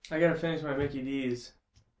I gotta finish my Mickey D's.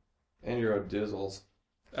 And your O'Dizzles.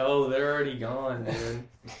 Oh, they're already gone, dude.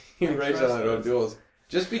 You write down on O'Dizzles.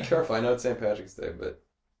 Just be careful. I know it's St. Patrick's Day, but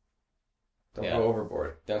don't go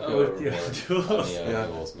overboard. Don't go with overboard. the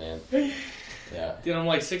O'Dizzles, man. Yeah. Dude, I'm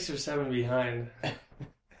like 6 or 7 behind.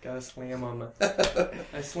 Gotta slam on my...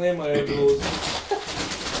 I slam my O'Dizzles.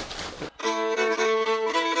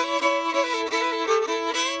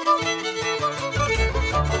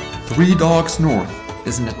 Three Dogs North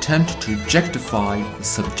is an attempt to objectify the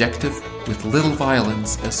subjective with little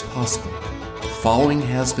violence as possible. The following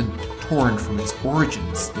has been torn from its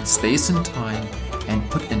origins in space and time and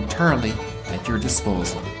put entirely at your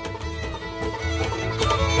disposal.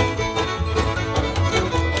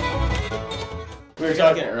 We were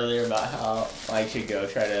talking earlier about how I should go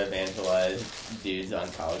try to evangelize dudes on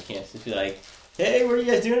college campuses. Just be like, hey, what are you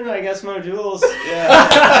guys doing tonight? I got some O'Douls.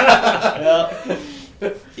 Yeah.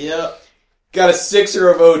 Yep. Got a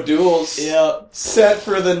 6er of O'Douls. Yep. Set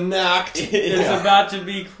for the knocked. It's about to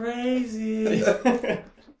be crazy.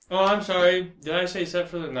 Oh, I'm sorry. Did I say set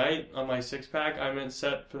for the night on my 6-pack? I meant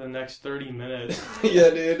set for the next 30 minutes. Yeah,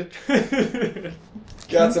 dude.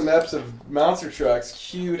 Got some eps of monster trucks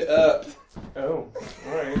queued up. Oh,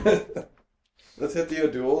 alright. Let's hit the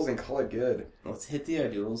O'Douls and call it good. Let's hit the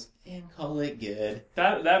O'Douls and call it good.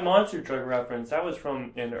 That monster truck reference, that was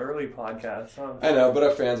from an early podcast, huh? I know, but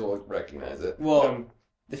our fans will recognize it. Well,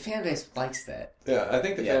 the fan base likes that. Yeah, I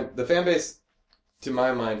think the fan base, to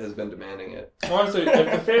my mind, has been demanding it. Honestly,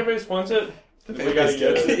 if the fan base wants it, we gotta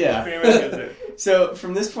get it. Yeah. The fan base gets it. So,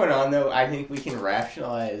 from this point on, though, I think we can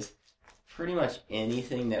rationalize pretty much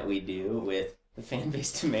anything that we do with the fan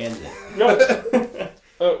base demands it. Yep.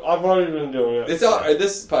 I've already been doing it.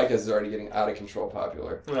 This podcast is already getting out of control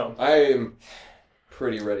popular. No. I am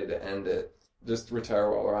pretty ready to end it. Just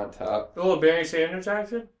retire while we're on top. Oh, Barry Sanders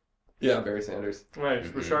accent? Yeah, Barry Sanders. Right,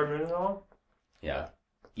 Rashard Mendenhall? Yeah.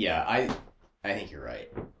 Yeah, I think you're right.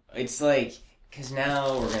 It's like, because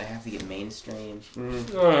now we're going to have to get mainstream. And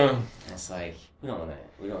it's like, we don't want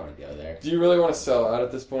to go there. Do you really want to sell out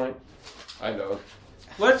at this point? I know.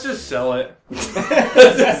 Let's just sell it.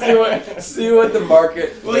 see what the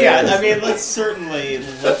market. Well, yeah, I mean, let's certainly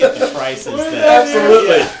look at the prices.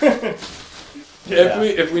 Absolutely. Yeah.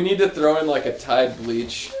 If we need to throw in like a Tide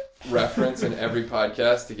bleach reference in every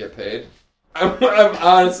podcast to get paid, I'm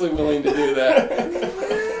honestly willing to do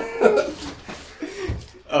that.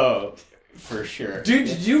 Oh, for sure. Dude,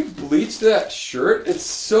 did you bleach that shirt? It's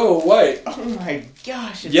so white. Oh my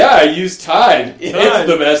gosh. Yeah, I use Tide. Tide.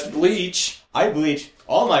 It's the best bleach. I bleach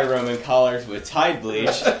all my Roman collars with Tide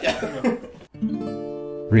bleach.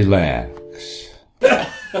 Relax.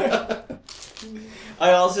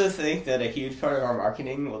 I also think that a huge part of our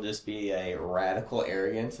marketing will just be a radical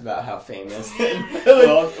arrogance about how famous and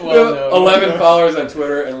well-known 11 followers on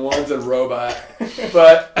Twitter and one's a robot.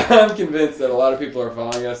 But I'm convinced that a lot of people are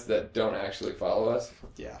following us that don't actually follow us.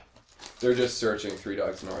 Yeah. They're just searching 3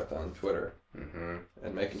 Dogs North on Twitter Mm-hmm.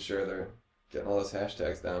 and making sure they're getting all those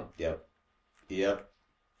hashtags down. Yep.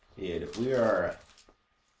 Dude, we are...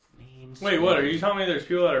 Wait, what? Are you telling me there's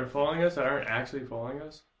people that are following us that aren't actually following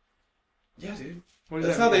us? Yeah, dude. What does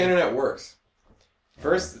That's that how mean? the internet works.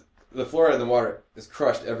 First, the fluoride in the water has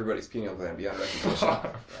crushed everybody's pineal gland beyond recognition.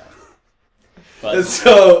 But And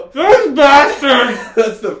so, Those bastards!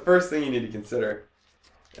 that's the first thing you need to consider.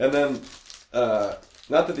 And then,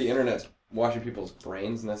 not that the internet's washing people's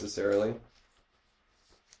brains necessarily,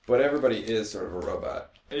 but everybody is sort of a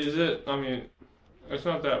robot. Is it? I mean, it's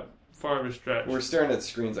not that far of a stretch. We're staring at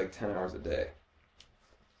screens like 10 hours a day.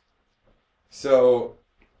 So,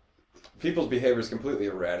 people's behavior is completely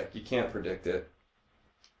erratic. You can't predict it.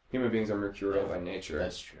 Human beings are mercurial by nature.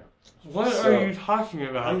 that's true. What So, are you talking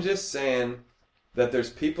about? I'm just saying that there's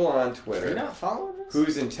people on Are you Twitter not following us?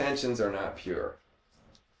 whose intentions are not pure.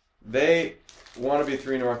 They want to be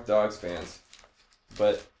 3 North Dogs fans,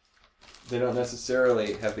 but they don't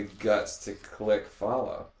necessarily have the guts to click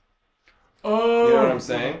follow. Oh, You know what I'm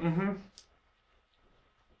saying? Mm-hmm.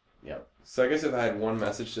 Yep. So I guess if I had one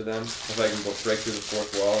message to them, if I can break through the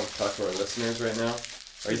fourth wall and talk to our listeners right now,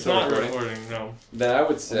 are you It's still not recording? recording, no. Then I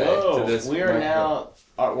would say Whoa, to this we are microphone-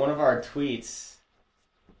 now... one of our tweets...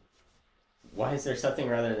 Why is there something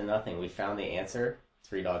rather than nothing? We found the answer.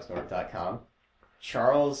 3dogsnorth.com.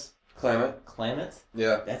 Charles Clement.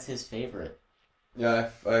 Yeah. That's his favorite. Yeah,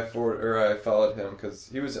 I followed him because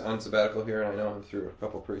he was on sabbatical here, and I know him through a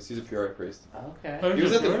couple priests. He's a Peoria priest. Okay. Oh, He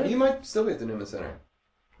was just at the. Peoria? He might still be at the Newman Center.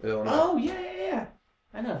 Illinois. Oh, yeah.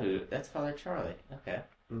 I know who. That's Father Charlie. Okay.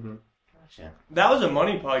 Mm-hmm. Gotcha. That was a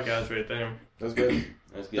money podcast right there. That was good.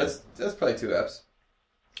 That was good. That's probably 2 eps.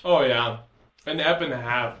 Oh, yeah. An ep and a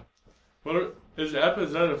half. What Is that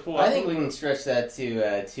a full? I think we can stretch that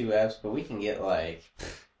to 2 Fs, but we can get 5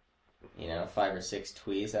 or 6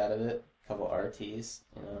 tweets out of it. A couple RTs.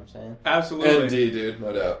 You know what I'm saying? Absolutely. ND, dude,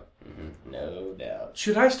 no doubt. Mm-hmm. No doubt.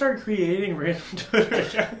 Should I start creating random Twitter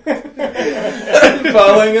accounts?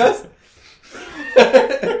 Following us?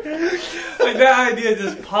 That idea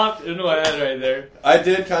just popped into my head right there. I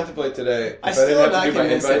did contemplate today. I if still didn't am not have to do my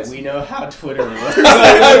convinced invites. that we know how Twitter works. I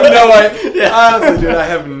have no idea. Honestly, dude, I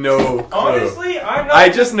have no clue. Honestly, I'm not. I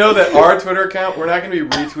just know that our Twitter account, we're not going to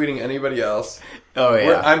be retweeting anybody else. Oh,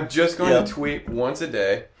 yeah. I'm just going to tweet once a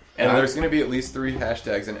day, and there's going to be at least 3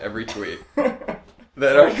 hashtags in every tweet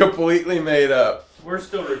that are completely made up. We're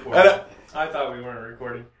still recording. I thought we weren't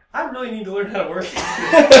recording. I really need to learn how to work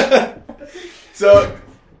this. So,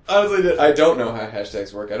 honestly, I don't know how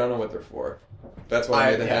hashtags work. I don't know what they're for. That's why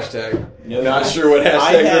I made the hashtag. Not sure what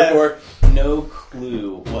hashtags are for. No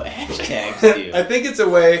clue what hashtags do. I think it's a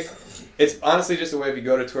way. It's honestly just a way if you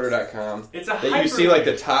go to twitter.com It's a that you see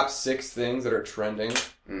the top 6 things that are trending,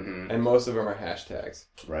 and most of them are hashtags.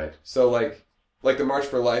 Right. So like the March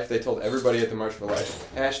for Life, they told everybody at the March for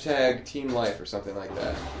Life, hashtag Team Life or something like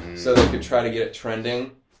that, so they could try to get it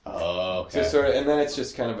trending. Oh, okay. So and then it's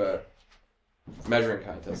just kind of a measuring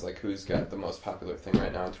contest, like who's got the most popular thing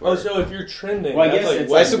right now on Twitter. Oh, so if you're trending, well, I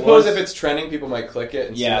guess I suppose if it's trending, people might click it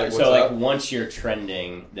and see what's up. Once you're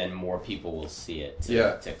trending, then more people will see it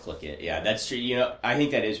to click it. Yeah, that's true. You know, I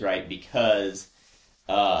think that is right because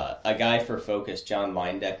a guy for Focus, John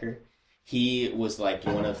Leindecker, he was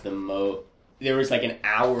one of the there was an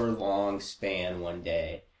hour-long span one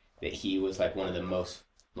day that he was one of the most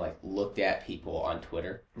looked at people on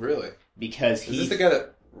Twitter. Really? Because is this the guy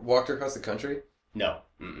that walked across the country? No.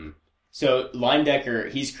 Mm-mm. So Leindecker,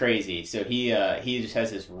 he's crazy. So he just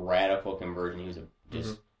has this radical conversion. He was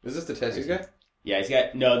Is this the tattoo guy? Yeah, he's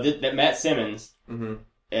got that Matt Simmons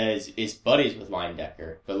is buddies with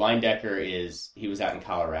Leindecker, but Leindecker he was out in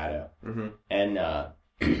Colorado, and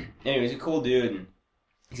anyway, he's a cool dude. And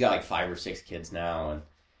he's got 5 or 6 kids now,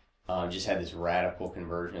 and just had this radical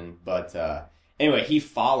conversion. But anyway, he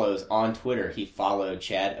follows on Twitter. He followed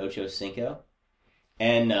Chad Ochocinco.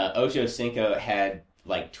 And Ochocinco had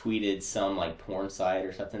tweeted some porn site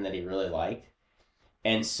or something that he really liked,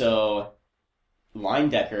 and so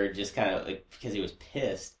Leindecker just kind of because he was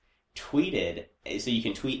pissed, tweeted. So you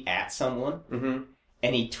can tweet at someone,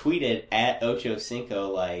 and he tweeted at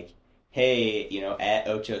Ochocinco "Hey, at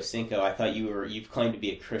Ochocinco, I thought you've claimed to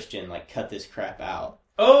be a Christian. Cut this crap out."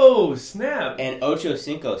 Oh, snap! And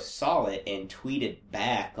Ochocinco saw it and tweeted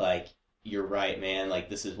back "You're right, man.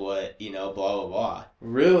 This is what, blah, blah, blah."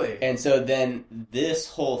 Really? And so then this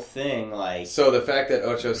whole thing, So the fact that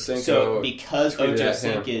Ochocinco... So because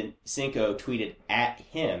Ochocinco tweeted at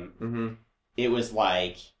him, it was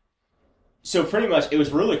So pretty much, it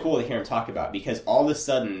was really cool to hear him talk about, because all of a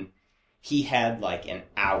sudden, he had an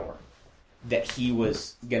hour that he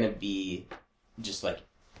was going to be just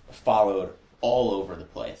followed all over the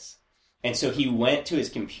place. And so he went to his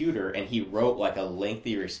computer and he wrote a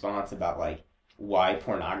lengthy response about why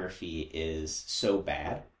pornography is so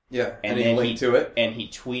bad. Yeah, and he linked to it. And he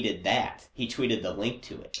tweeted that. He tweeted the link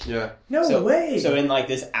to it. Yeah. No way! So in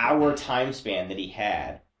this hour time span that he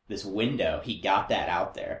had, this window, he got that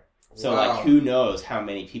out there. So who knows how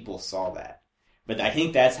many people saw that. But I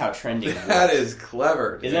think that's how trending works. That is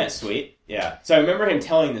clever, dude. Isn't that sweet? Yeah. So I remember him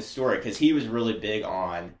telling this story because he was really big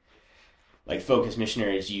on Focus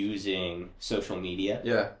missionaries using social media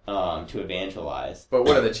to evangelize. But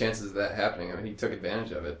what are the chances of that happening? I mean, he took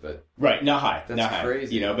advantage of it, but... Right, not high. That's not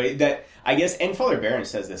crazy. High. But that, I guess, and Father Barron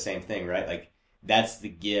says the same thing, right? That's the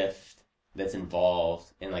gift that's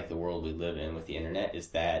involved in, the world we live in with the internet, is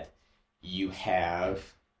that you have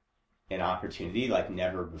an opportunity like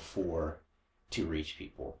never before to reach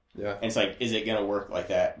people. Yeah. And it's is it going to work like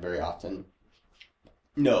that very often?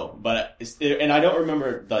 No, but and I don't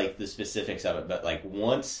remember the specifics of it, but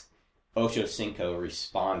once Ochocinco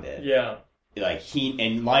responded, he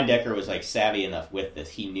and Leindecker was savvy enough with this,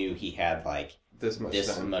 he knew he had this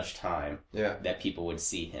much time that people would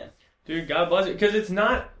see him. Dude, God bless it, because it's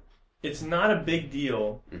not a big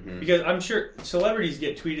deal, because I'm sure celebrities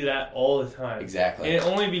get tweeted at all the time. Exactly. And it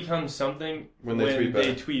only becomes something when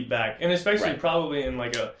they tweet back. And especially probably in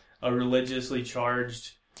a religiously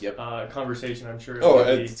charged conversation, I'm sure.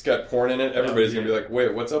 It's got porn in it. Everybody's going to be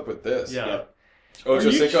wait, what's up with this? Yeah. Yep.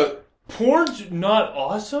 Ochocinco... Porn's not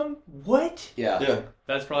awesome? What? Yeah.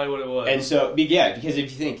 That's probably what it was. And so, because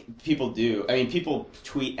if you think people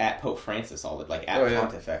tweet at Pope Francis all the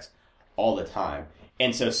Pontifex all the time.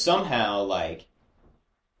 And so somehow,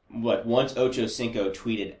 once Ochocinco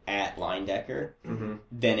tweeted at Leindecker,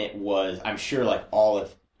 then it was, I'm sure, all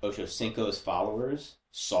of Ocho Cinco's followers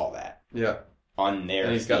saw that. Yeah. On their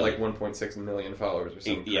And he's got like 1.6 million followers or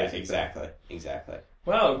something. Yeah, exactly.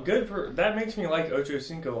 Wow, good for that. Makes me like Ocho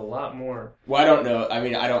Cinco a lot more. Well, I don't know. I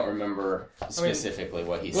mean, I don't remember specifically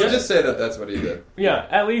what he said. We'll just say that that's what he did. Yeah,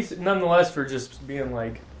 at least nonetheless for just being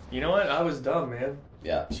like, you know what, I was dumb, man.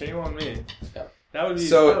 Yeah. Shame on me. Yeah. That would be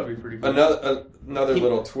pretty good. Another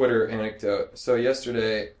little Twitter anecdote. So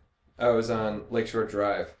yesterday, I was on Lakeshore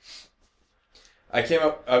Drive. I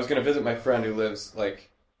was going to visit my friend who lives like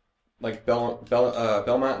Belmont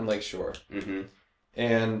and Lakeshore. Mm-hmm.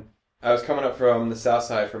 And I was coming up from the south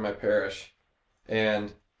side from my parish,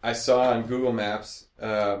 and I saw on Google Maps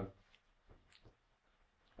that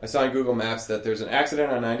there's an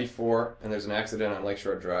accident on 94 and there's an accident on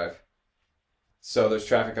Lakeshore Drive. So there's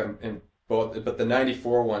traffic in both, but the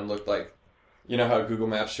 94 one looked like, you know how Google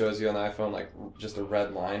Maps shows you on the iPhone, like just a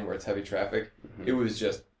red line where it's heavy traffic? Mm-hmm. It was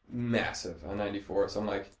just massive on 94. So I'm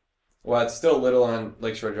like, well, it's still little on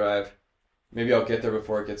Lakeshore Drive. Maybe I'll get there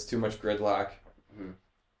before it gets too much gridlock. Mm-hmm.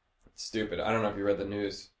 It's stupid. I don't know if you read the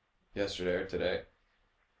news yesterday or today,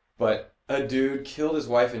 but a dude killed his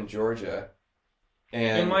wife in Georgia.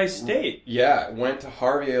 And in my state. Yeah, went to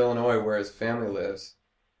Harvey, Illinois, where his family lives,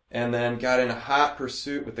 and then got in a hot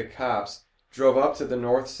pursuit with the cops, drove up to the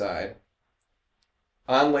north side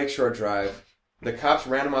on Lakeshore Drive. The cops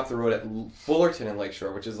ran him off the road at Fullerton and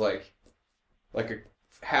Lakeshore, which is like a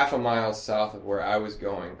half a mile south of where I was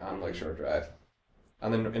going on Lakeshore Drive,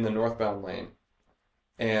 in the northbound lane.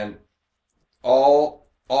 And all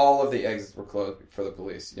of the exits were closed for the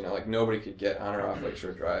police. You know, like nobody could get on or off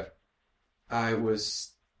Lakeshore Drive. I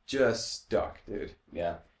was just stuck, dude.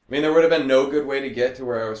 Yeah. I mean, there would have been no good way to get to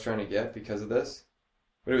where I was trying to get because of this.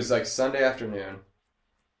 But it was like Sunday afternoon,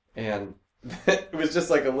 and it was just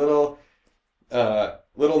like a little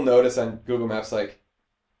notice on Google Maps, like,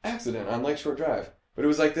 accident on Lakeshore Drive. But it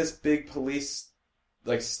was like this big police,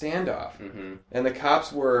 like, standoff. Mm-hmm. And the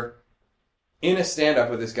cops were in a standoff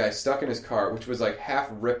with this guy stuck in his car, which was like half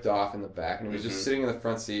ripped off in the back. And he was just sitting in the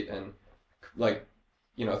front seat and, like,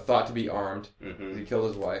 you know, thought to be armed. Mm-hmm. He killed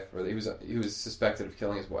his wife, or he was suspected of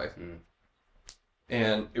killing his wife. Mm.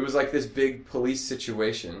 And it was like this big police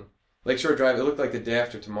situation. Lakeshore Drive, it looked like the day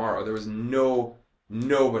after tomorrow. There was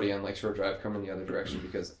nobody on Lakeshore Drive coming the other direction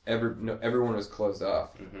because everyone was closed off.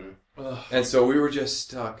 Mm-hmm. And so we were just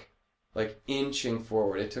stuck, like, inching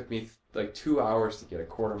forward. It took me like 2 hours to get a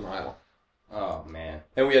quarter mile. Oh, man.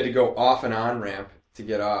 And we had to go off and on ramp to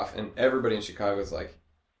get off. And everybody in Chicago was like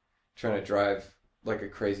trying to drive like a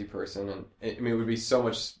crazy person. And it would be so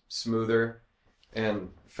much smoother and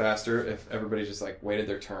faster if everybody just like waited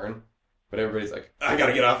their turn. But everybody's like, I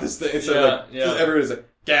gotta get off this thing. So everybody's like,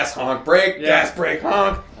 gas, honk, brake, gas, brake,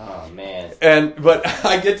 honk. Oh, man. But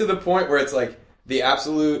I get to the point where it's like the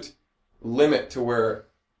absolute limit to where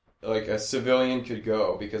like a civilian could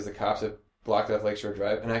go because the cops have blocked off Lakeshore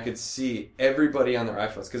Drive, and I could see everybody on their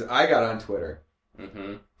iPhones because I got on Twitter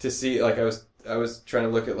to see, like, I was trying to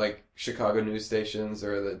look at like Chicago news stations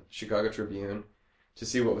or the Chicago Tribune to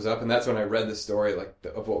see what was up, and that's when I read the story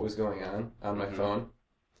of what was going on my phone,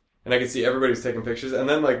 and I could see everybody was taking pictures, and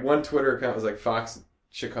then like one Twitter account was like Fox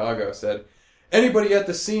Chicago said, anybody at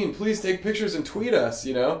the scene, please take pictures and tweet us,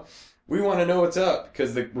 you know? We want to know what's up,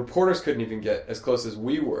 because the reporters couldn't even get as close as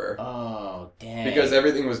we were. Oh, dang. Because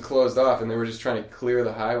everything was closed off, and they were just trying to clear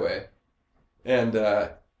the highway. And,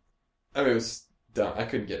 it was dumb. I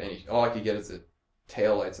couldn't get any. All I could get is the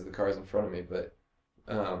taillights of the cars in front of me, but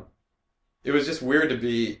it was just weird to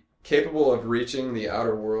be capable of reaching the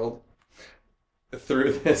outer world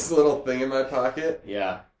through this little thing in my pocket.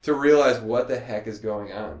 Yeah. To realize what the heck is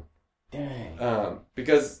going on. Dang.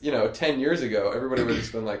 Because, 10 years ago, everybody would have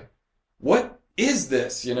just been like, what is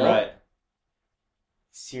this, Right.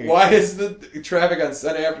 Seriously. Why is the traffic on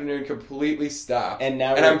Sunday afternoon completely stopped? And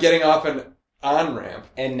I'm getting off an on-ramp.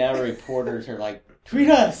 And now reporters are like,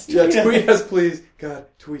 tweet us! Tweet us, please. God,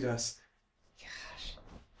 tweet us. Gosh.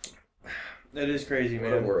 That is crazy,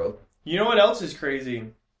 man. What a world. You know what else is crazy?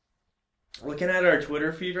 Looking at our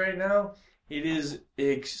Twitter feed right now, it is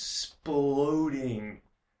exploding.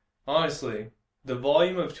 Honestly, the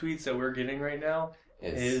volume of tweets that we're getting right now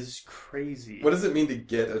is crazy. What does it mean to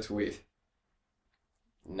get a tweet?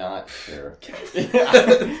 Not sure.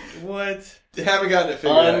 What? Haven't gotten it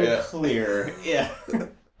figured out yet. Unclear. Yeah.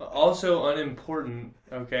 Also unimportant,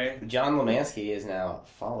 okay? John Lemansky is now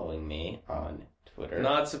following me on Twitter.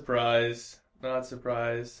 Not surprised.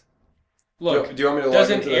 Look, do you want me to log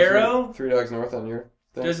into the Three Dogs North on your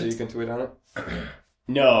thing so you can tweet on it?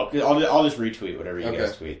 No, I'll just retweet whatever you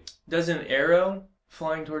guys tweet. Does an arrow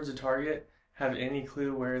flying towards a target have any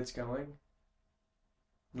clue where it's going?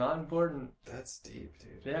 Not important. That's deep,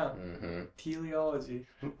 dude. Yeah. Mm-hmm. Teleology.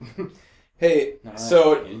 Hey,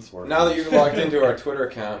 so now that you're logged into our Twitter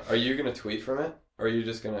account, are you going to tweet from it? Or are you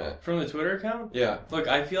just going to... From the Twitter account? Yeah. Look,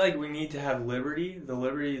 I feel like we need to have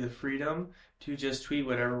the freedom to just tweet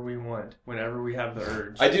whatever we want, whenever we have the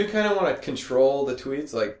urge. I do kind of want to control the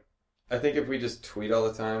tweets. Like, I think if we just tweet all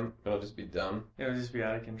the time, it'll just be dumb. It'll just be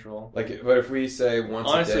out of control. Like, but if we say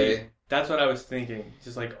once a day... That's what I was thinking.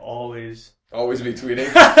 Just like always... Always be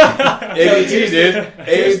tweeting. ABT, dude.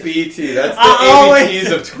 ABT. That's the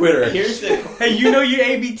ABTs of Twitter. Hey, you know your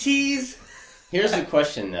ABTs? Here's the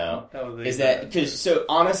question, though. So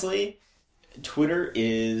honestly, Twitter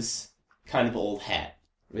is kind of old hat.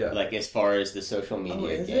 Yeah. Like, as far as the social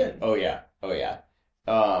media game. It? Oh, yeah.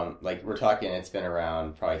 Like, we're talking, it's been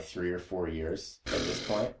around probably 3 or 4 years at this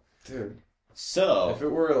point. Dude. So... If it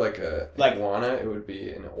were like a iguana, it would be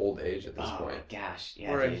an old age at this point. Oh, my gosh.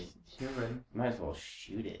 Yeah, or dude. a human. Might as well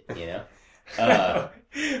shoot it, you know?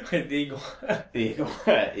 The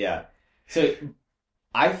iguana. Yeah. So,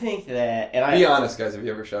 I think that... Be honest, guys. Have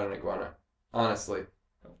you ever shot an iguana? Honestly.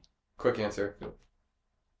 Quick answer.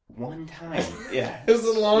 One time. Yeah. It was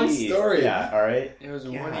a long story. Yeah, alright? It was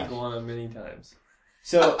one iguana many times.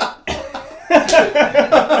 So...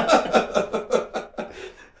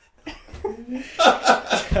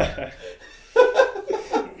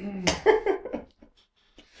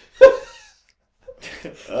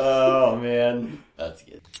 Oh, man. That's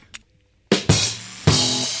good.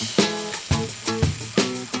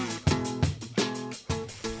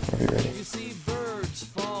 Are you ready?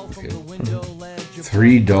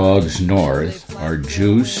 Three Dogs North are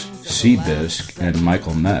Juice, Seabisc, and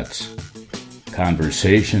Michael Metz.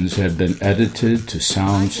 Conversations have been edited to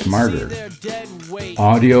sound smarter.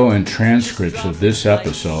 Audio and transcripts of this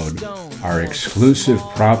episode are exclusive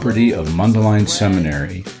property of Mundelein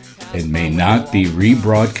Seminary and may not be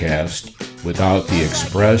rebroadcast without the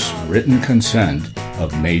express written consent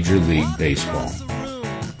of Major League Baseball.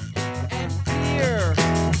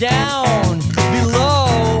 Down.